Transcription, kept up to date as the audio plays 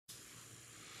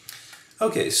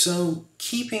Okay, so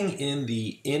keeping in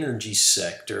the energy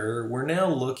sector, we're now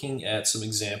looking at some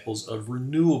examples of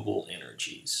renewable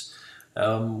energies,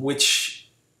 which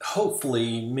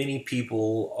hopefully many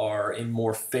people are in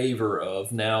more favor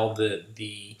of now that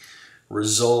the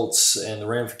results and the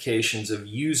ramifications of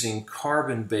using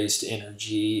carbon-based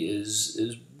energy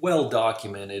is well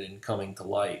documented and coming to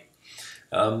light.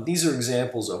 These are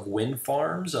examples of wind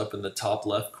farms up in the top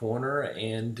left corner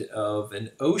and of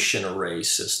an ocean array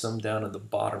system down in the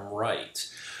bottom right.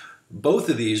 Both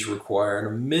of these require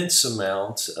an immense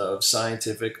amount of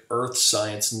scientific earth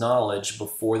science knowledge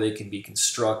before they can be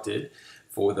constructed.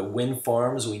 For the wind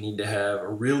farms, we need to have a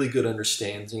really good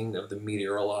understanding of the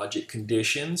meteorologic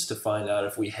conditions to find out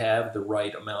if we have the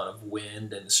right amount of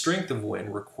wind and the strength of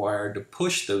wind required to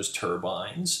push those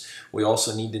turbines. We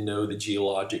also need to know the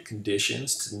geologic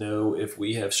conditions to know if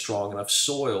we have strong enough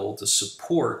soil to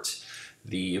support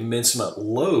the immense amount of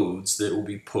loads that will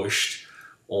be pushed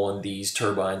on these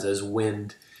turbines as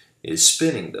wind is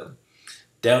spinning them.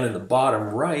 Down in the bottom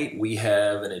right, we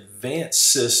have an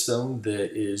advanced system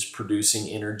that is producing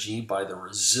energy by the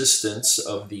resistance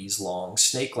of these long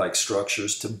snake-like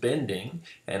structures to bending.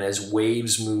 And as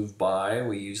waves move by,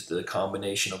 we use the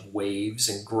combination of waves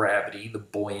and gravity, the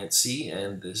buoyancy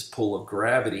and this pull of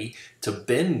gravity, to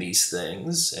bend these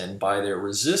things. And by their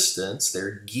resistance,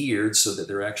 they're geared so that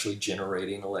they're actually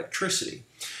generating electricity.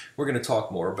 We're going to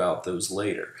talk more about those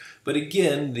later. But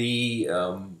again, the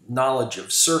knowledge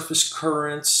of surface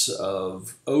currents,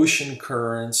 of ocean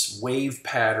currents, wave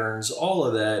patterns, all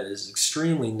of that is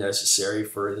extremely necessary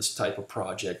for this type of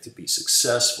project to be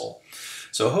successful.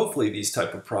 So hopefully these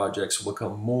type of projects will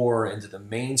come more into the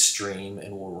mainstream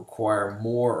and will require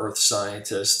more earth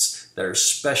scientists that are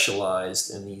specialized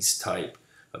in these type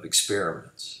of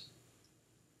experiments.